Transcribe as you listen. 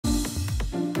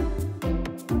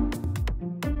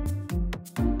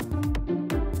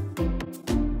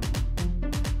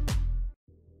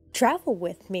travel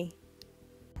with me.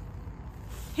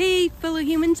 Hey, fellow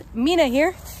humans, Mina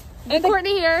here. And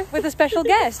Courtney here. With a special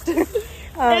guest.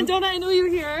 And Donut and Uyu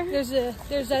here.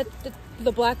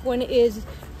 The black one is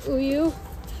Uyu,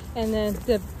 and then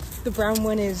the brown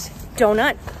one is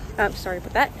Donut. I'm sorry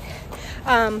about that.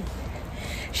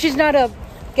 She's not a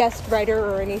guest writer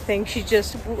or anything.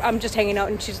 I'm just hanging out,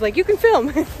 and she's like, you can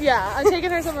film. Yeah, I'm taking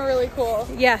her somewhere really cool.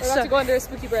 Yeah, we're about to go under a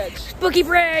spooky bridge. Spooky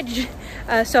bridge.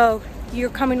 So you're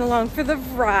coming along for the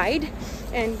ride,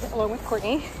 and along with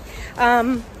Courtney.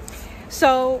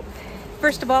 So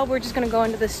first of all, we're just gonna go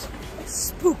into this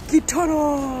spooky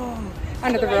tunnel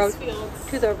under the road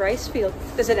to the rice field.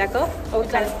 Does it echo? Oh, it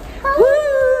kind of.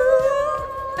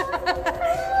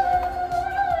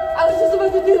 I was just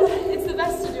about to do that. It's the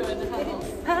best to do in the tunnels.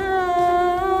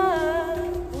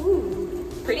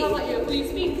 Ooh, pretty. How about you? Will you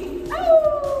speak?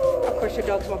 Of course, your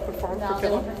dogs won't perform. No, they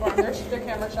won't perform. They're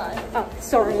camera shy. Oh,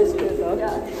 sorry, it's good though.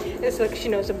 Yeah. It's like she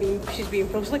knows she's being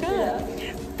filmed. She's like, ah.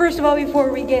 Yeah. First of all,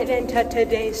 before we get into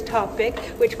today's topic,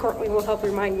 which Courtney will help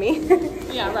remind me.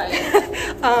 Yeah, right.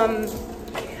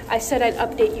 I said I'd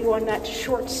update you on that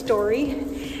short story.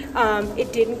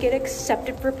 It didn't get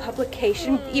accepted for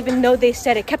publication, even though they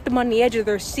said it kept them on the edge of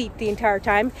their seat the entire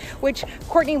time, which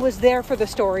Courtney was there for the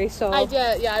story, so. I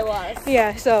did, yeah, I was.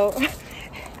 Yeah, so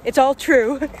it's all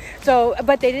true. So,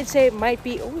 but they did say it might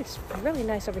be, oh, it's really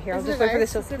nice over here. I'll just wait for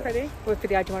this. Is it pretty? Wait for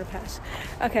the eye. Do you want to pass?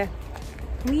 Okay.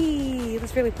 Wee,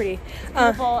 that's really pretty.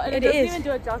 Beautiful, and it doesn't is. even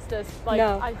do it justice, like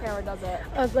No. on camera does it.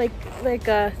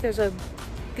 There's a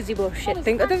gazebo shit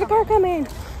thing. there's There's a car coming.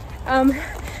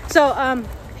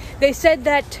 They said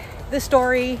that the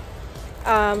story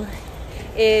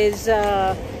is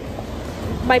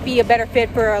might be a better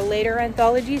fit for a later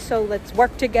anthology, so let's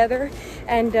work together,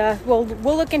 and we'll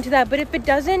look into that. But if it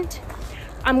doesn't,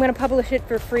 I'm gonna publish it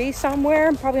for free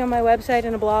somewhere, probably on my website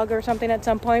and a blog or something at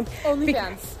some point.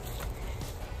 OnlyFans.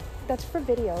 That's for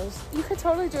videos. You could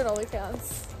totally do an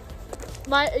OnlyFans.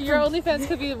 Your OnlyFans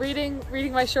could be reading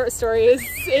my short stories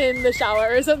in the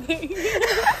shower or something.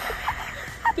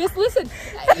 Just listen,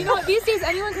 you know what? These days,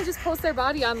 anyone can just post their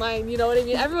body online. You know what I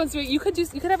mean? Everyone's doing. You could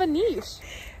have a niche.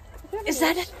 Is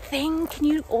that a thing? Can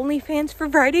you OnlyFans for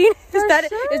writing? Is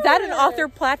that an author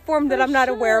platform that I'm not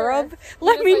aware of?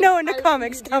 Let me know in the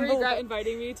comments down below. Do you regret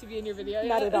inviting me to be in your video?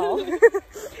 Not at all.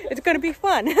 It's gonna be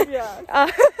fun.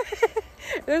 Yeah.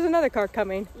 There's another car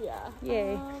coming. Yeah.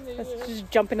 Yay. Let's just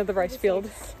jump into the rice field.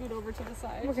 Scoot over to the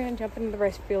side. We're gonna jump into the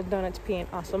rice field. Donuts peeing.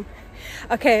 Awesome.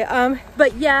 Okay,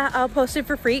 but yeah, I'll post it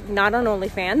for free, not on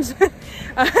OnlyFans.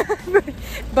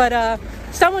 But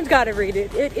someone's gotta read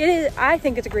it. It is, I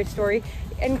think it's a great story.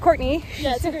 And Courtney,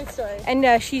 yeah, it's a great story.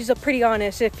 And she's pretty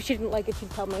honest. If she didn't like it,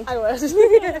 she'd tell me. I would.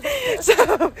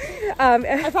 So,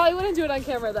 I probably wouldn't do it on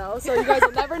camera though, so you guys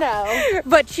will never know.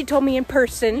 But she told me in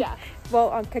person. Yeah. Well,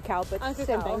 on Cacao, but on same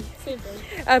Cacao. thing. Same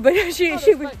thing. But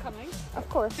she would. Coming. Of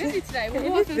course. Busy today. We'll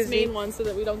go off this main one so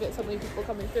that we don't get so many people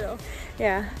coming through.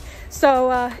 Yeah.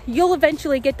 So you'll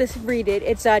eventually get this. Read it.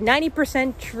 It's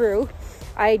 90% true.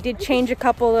 I did change a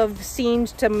couple of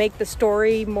scenes to make the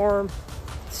story more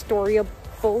storyable.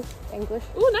 English.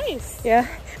 Ooh, nice. Yeah,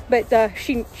 but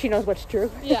she knows what's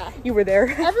true. Yeah. You were there.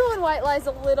 Everyone white lies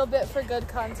a little bit for good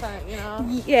content, you know?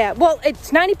 Yeah, well, it's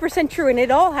 90% true, and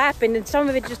it all happened, and some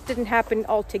of it just didn't happen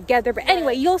altogether. But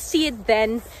anyway, you'll see it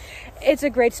then. It's a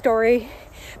great story.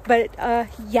 But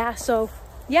yeah, so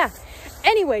yeah.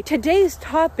 Anyway, today's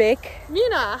topic.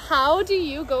 Mina, how do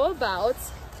you go about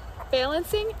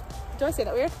balancing? Do I say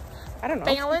that weird? I don't know.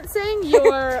 Balancing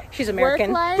your She's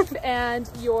American. work life and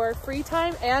your free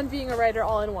time and being a writer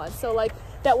all in one. So like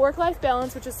that work-life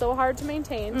balance, which is so hard to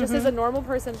maintain just as a normal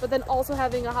person, but then also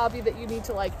having a hobby that you need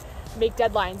to like make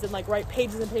deadlines and like write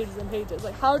pages and pages and pages.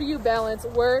 Like how do you balance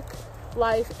work,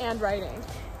 life, and writing?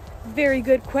 Very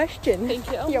good question. Thank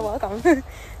you. You're welcome.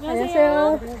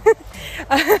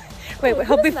 Wait,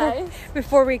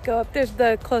 before we go up, there's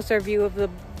the closer view of the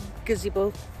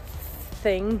gazebo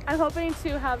thing. I'm hoping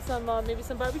to have some maybe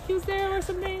some barbecues there or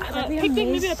something. That'd be picnic,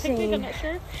 amazing. maybe a picnic. I'm not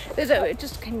sure. There's a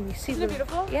just can you see? Isn't it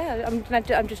beautiful? Yeah,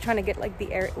 I'm just trying to get like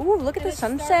the air. Ooh, look at the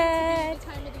sunset. It's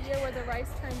the time of the year where the rice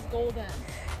turns golden.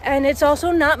 And it's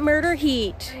also not murder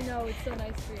heat. I know, it's so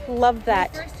nice for you. Love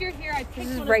that. My first year here, I picked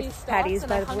one rice of these patties, stalks and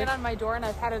by I the hung way. it on my door, and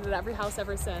I've had it at every house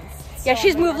ever since. Yeah, So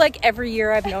she's amazing. moved like every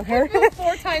year I've known her.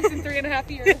 4 times in 3.5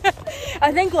 years.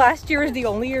 I think last year was the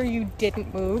only year you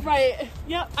didn't move. Right.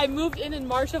 Yep. I moved in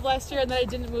March of last year, and then I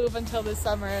didn't move until this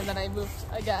summer, and then I moved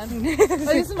again. But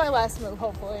this is my last move,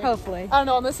 hopefully. Hopefully. I don't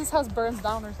know, unless this house burns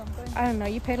down or something. I don't know.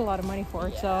 You paid a lot of money for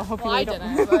it, so hopefully well, I you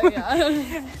don't. didn't, but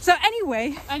yeah. So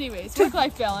anyway. Anyways,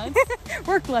 work-life balance.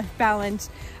 Work-life balance.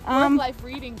 Work-life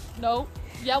reading. Nope.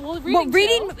 Yeah, well,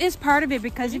 reading is part of it,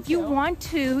 because Reading if you too. want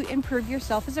to improve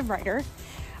yourself as a writer,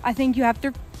 I think you have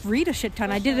to read a shit ton.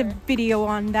 For I did a sure. video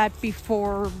on that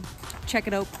before. Check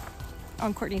it out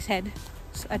on Courtney's head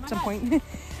at some point.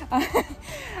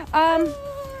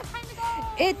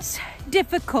 It's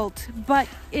difficult, but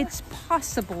it's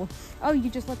possible. Oh,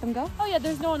 you just let them go? Oh yeah,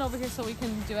 there's no one over here, so we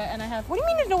can do it. And I have. What do you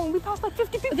mean there's no one? We passed like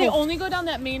 50 people. They only go down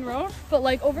that main road, but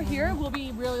like over here, we'll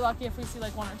be really lucky if we see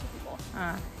like 1 or 2 people.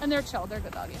 And they're chill. They're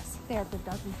good doggies. They are good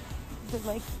doggies. They're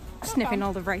like sniffing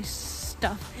all the rice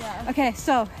stuff. Yeah. Okay,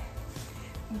 so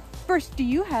first, do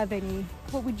you have any?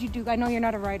 What would you do? I know you're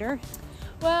not a writer.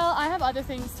 Well, I have other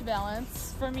things to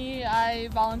balance. For me, I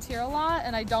volunteer a lot,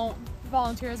 and I don't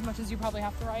volunteer as much as you probably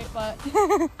have to write, but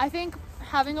I think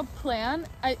having a plan,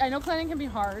 I know planning can be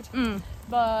hard,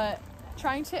 but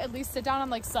trying to at least sit down on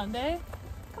like Sunday,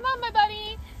 come on my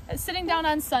buddy, sitting down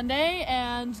on Sunday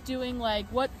and doing like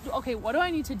what do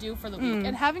I need to do for the week,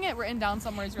 and having it written down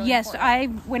somewhere is really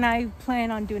important. When I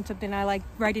plan on doing something, I like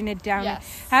writing it down. Yes.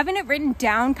 Having it written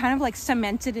down kind of like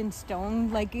cements it in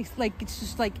stone, like it's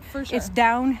just like For sure. it's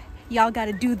down, y'all got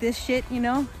to do this shit, you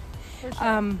know. For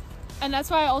sure. And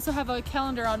that's why I also have a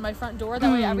calendar on my front door.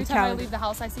 That way, every time I leave the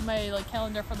house, I see my like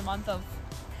calendar for the month of,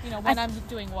 when I'm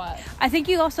doing what. I think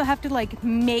you also have to like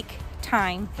make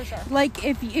time. For sure. Like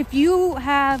if you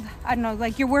have, I don't know,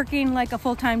 like you're working like a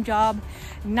full-time job,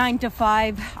 9 to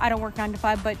 5. I don't work 9 to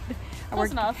 5, but I work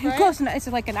enough, right? close enough. It's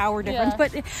like an hour difference, Yeah.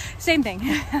 but same thing.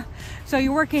 So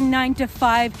you're working 9 to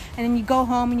 5, and then you go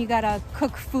home and you gotta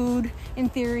cook food in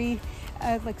theory.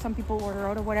 Like some people order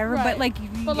out or whatever, Right. but like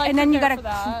and then you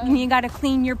gotta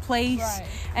clean your place,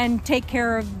 and take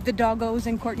care of the doggos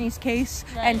in Courtney's case,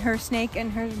 and her snake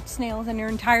and her snails and her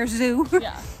entire zoo.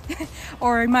 Yeah.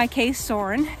 Or in my case,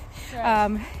 Soren.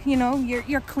 Right.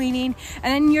 You're cleaning,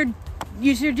 and then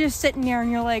you're just sitting there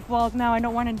and you're like, well, now I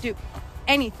don't want to do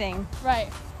anything.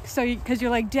 Right. So because you're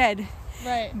like dead.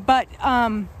 Right. But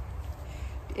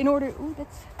in order, ooh,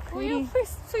 that's. Will you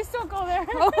please don't go there?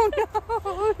 Oh no!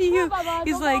 Bye, Baba.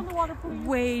 He's Don't go like in the water, please.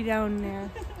 way down there.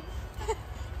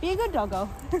 Be a good doggo.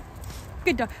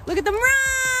 Good dog. Look at them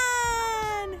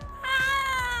run!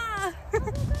 Ah!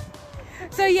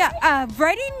 So yeah,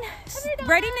 writing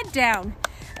it down,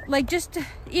 like just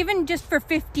for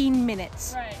 15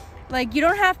 minutes. Right. Like you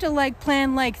don't have to like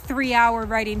plan like 3-hour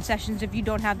writing sessions if you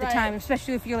don't have the Right. time,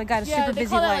 especially if you're like got a super they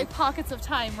busy call that life. like pockets of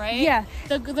time, right? Yeah.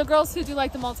 The girls who do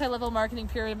like the multi-level marketing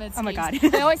pyramid schemes, Oh my God.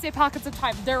 they always say pockets of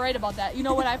time. They're right about that.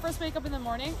 When I first wake up in the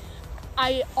morning,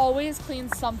 I always clean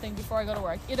something before I go to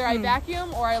work. Either I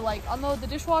vacuum, or I like unload the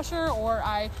dishwasher, or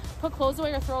I put clothes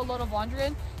away or throw a load of laundry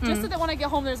in, just so that when I get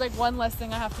home there's like one less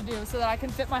thing I have to do, so that I can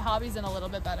fit my hobbies in a little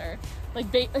bit better. Like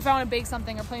if I want to bake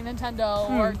something or play Nintendo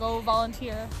or go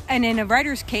volunteer. And in a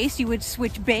writer's case, you would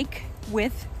switch bake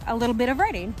with a little bit of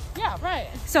writing. Yeah, right.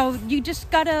 So you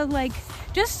just gotta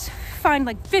just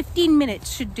find 15 minutes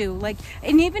should do.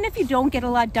 And even if you don't get a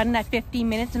lot done in that 15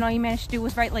 minutes and all you managed to do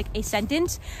was write a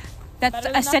sentence, that's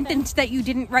a sentence that you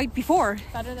didn't write before.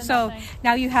 Better than so nothing.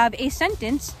 Now you have a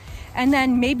sentence, and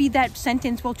then maybe that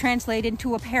sentence will translate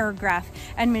into a paragraph,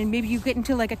 and then maybe you get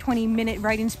into a 20-minute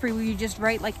writing spree where you just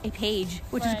write a page,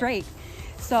 which is great.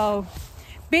 So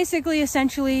basically,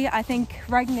 essentially, I think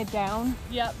writing it down.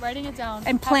 Yeah, writing it down.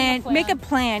 And make a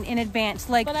plan in advance.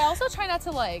 But I also try not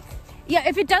to yeah,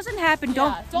 if it doesn't happen,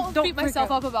 don't beat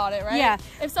myself up about it, right? Yeah.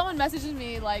 If someone messages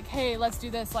me hey, let's do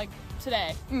this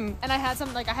today, and I had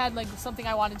something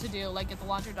I wanted to do, get the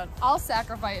laundry done, I'll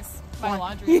sacrifice my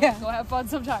laundry. Yeah. Go have fun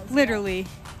sometimes. Literally.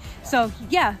 Yeah. So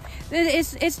yeah,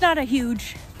 it's not a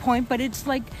huge point, but it's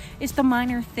the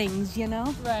minor things,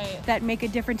 right, that make a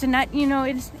difference. And that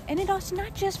it's also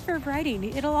not just for writing,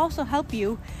 it'll also help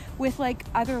you with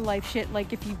other life shit,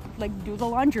 if you do the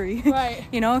laundry, right.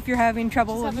 If you're having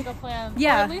trouble just have a plan.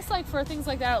 Yeah, or at least for things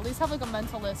like that, at least have a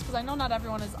mental list, because I know not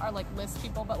everyone are list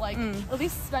people, but at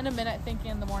least spend a minute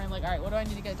thinking in the morning, all right, what do I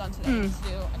need to get done today?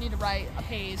 I need to write a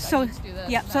page, I need to do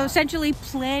this. Yeah, so essentially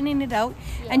planning it out,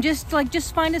 and just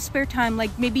find a spare time,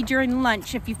 maybe during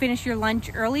lunch, if you finish your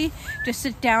lunch early, just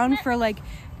sit down for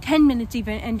 10 minutes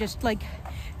even, and just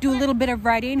do a little bit of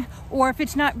writing, or if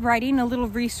it's not writing, a little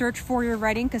research for your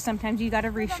writing, because sometimes you got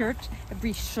to research.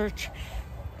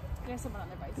 There's someone on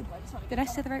their bicycle. I just want to Did I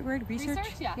say the right word? Research?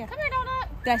 Yeah. Come here, Donut.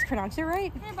 Did I pronounce it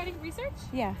right? Come here, buddy. Research?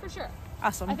 Yeah. For sure.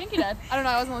 Awesome. I think you did. I don't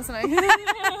know. I wasn't listening.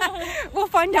 We'll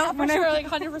find out for sure.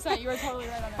 100%. You were totally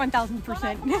right on that.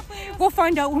 1000%. We'll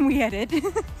find out when we edit.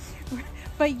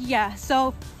 But yeah,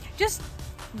 so just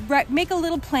make a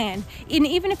little plan. And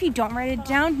even if you don't write it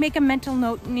down, make a mental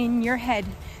note in your head.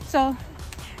 So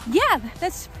yeah,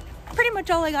 that's pretty much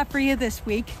all I got for you this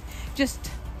week. Just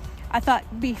I thought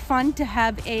it'd be fun to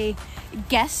have a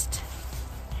guest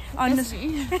on It's the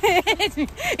me.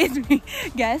 it's me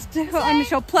guest on the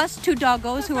show, plus 2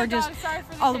 doggos who are just Sorry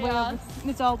for the all the way chaos.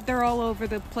 over. They're all over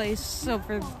the place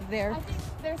over there. I think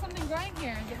there's something growing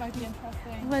here that might be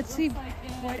interesting. Let's see, Like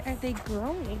what are they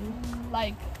growing?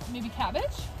 Like maybe cabbage?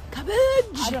 Cabbage.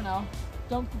 I don't know.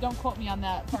 Don't quote me on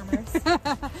that, farmers.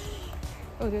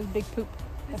 Oh, there's a big poop.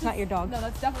 That's not your dog. No,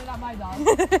 that's definitely not my dog.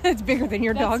 It's bigger than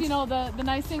your That's, dog's. you know, the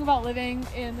nice thing about living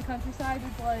in the countryside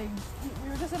is like we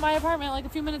were just in my apartment like a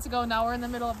few minutes ago. Now we're in the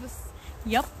middle of this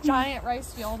Yep. giant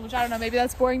rice field, which I don't know, maybe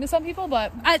that's boring to some people,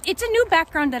 but It's a new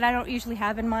background that I don't usually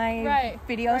have in my Right.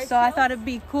 videos, Rice so I fields? thought it'd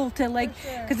be cool to like, For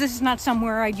sure. because this is not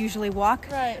somewhere I'd usually walk.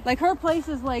 Right. Like her place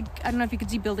is like, I don't know if you can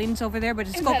see buildings over there, but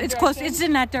In that it's close. direction? It's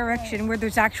in that direction where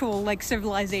there's actual like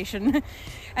civilization,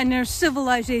 and there's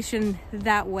civilization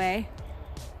that way.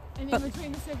 and But- in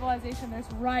between the civilization there's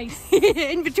rice.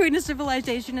 In between the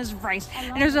civilization is rice, I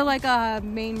love and there's it. like a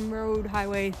main road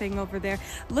highway thing over there.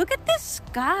 Look at this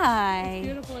sky.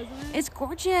 Beautiful, isn't it? It's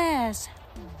gorgeous.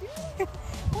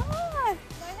 Ah.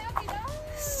 My happy dog.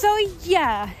 So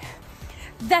yeah,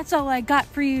 that's all I got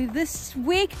for you this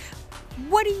week.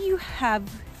 What do you have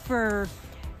for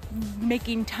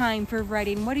making time for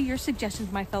writing? What are your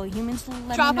suggestions, my fellow humans?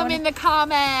 Let Drop me know them in the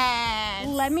comments.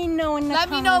 Let me know in the Let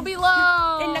me know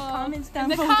below. in the comments down In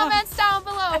the below. comments down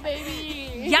below,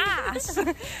 baby. Yes.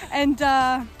 And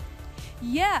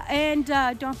yeah, and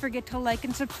don't forget to like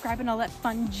and subscribe and all that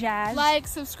fun jazz. Like,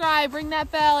 subscribe, ring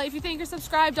that bell. If you think you're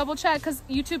subscribed, double check because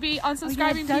YouTube be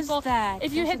unsubscribing it does people. that,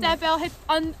 If you hit doesn't that it?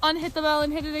 bell, unhit the bell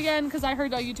and hit it again because I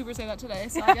heard a YouTuber say that today.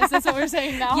 So I guess that's what we're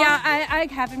saying now. Yeah, I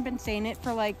haven't been saying it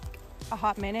for like a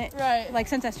hot minute. Right. Like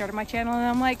since I started my channel, and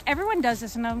I'm like, everyone does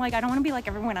this, and I'm like, I don't want to be like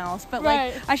everyone else, but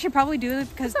Right. like I should probably do it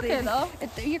because It's okay, though.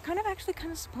 you're kind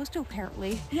of supposed to,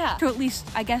 apparently. Yeah. To at least,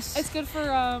 I guess, It's good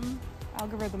for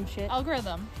algorithm shit.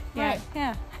 algorithm. Yeah. Right.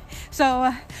 Yeah.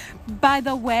 So, by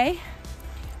the way,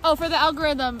 Oh, for the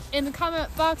algorithm, in the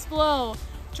comment box below,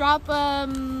 drop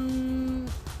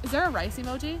is there a rice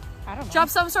emoji? I don't know. Drop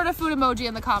some sort of food emoji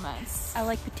in the comments. I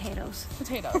like potatoes.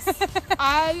 Potatoes.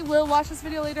 I will watch this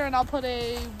video later and I'll put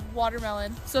a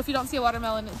watermelon. So if you don't see a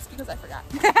watermelon, it's because I forgot.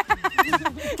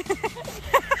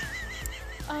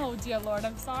 Oh dear Lord,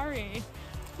 I'm sorry.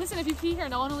 Listen, if you pee here,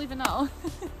 no one will even know.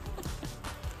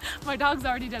 My dog's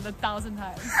already dead 1,000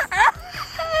 times.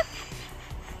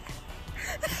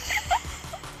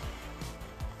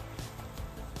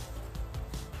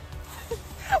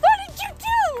 What did you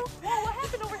do? Whoa, what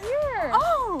happened over here?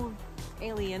 Oh,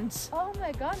 aliens. Oh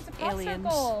my god, it's a crop Aliens.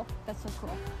 circle. That's so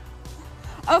cool.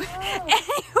 Oh,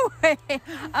 anyway,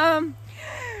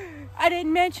 I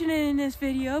didn't mention it in this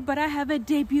video, but I have a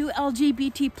debut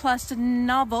LGBT plus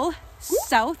novel,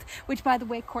 South, which, by the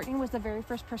way, Courtney was the very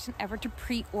first person ever to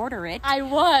pre-order it. I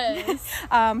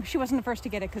was. She wasn't the first to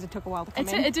get it because it took a while to come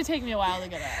in. It did take me a while to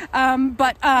get it.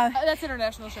 But That's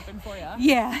international shipping for you.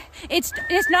 yeah, it's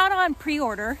not on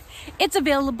pre-order. It's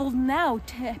available now.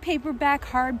 Paperback,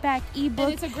 hardback, ebook.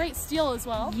 And it's a great steal as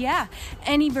well. Yeah,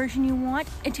 any version you want,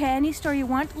 to any store you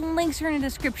want. Links are in the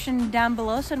description down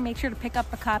below, so make sure to pick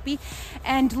up a copy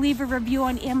and leave a review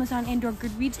on Amazon and/or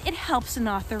Goodreads. It helps an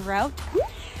author out.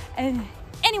 And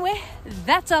anyway,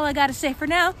 that's all I gotta say for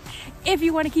now. If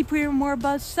you want to keep hearing more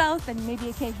about South and maybe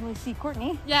occasionally see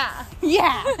Courtney, Yeah.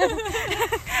 yeah,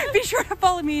 be sure to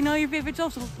follow me and all your favorite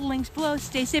social links below.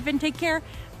 Stay safe and take care.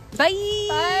 Bye.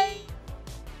 Bye.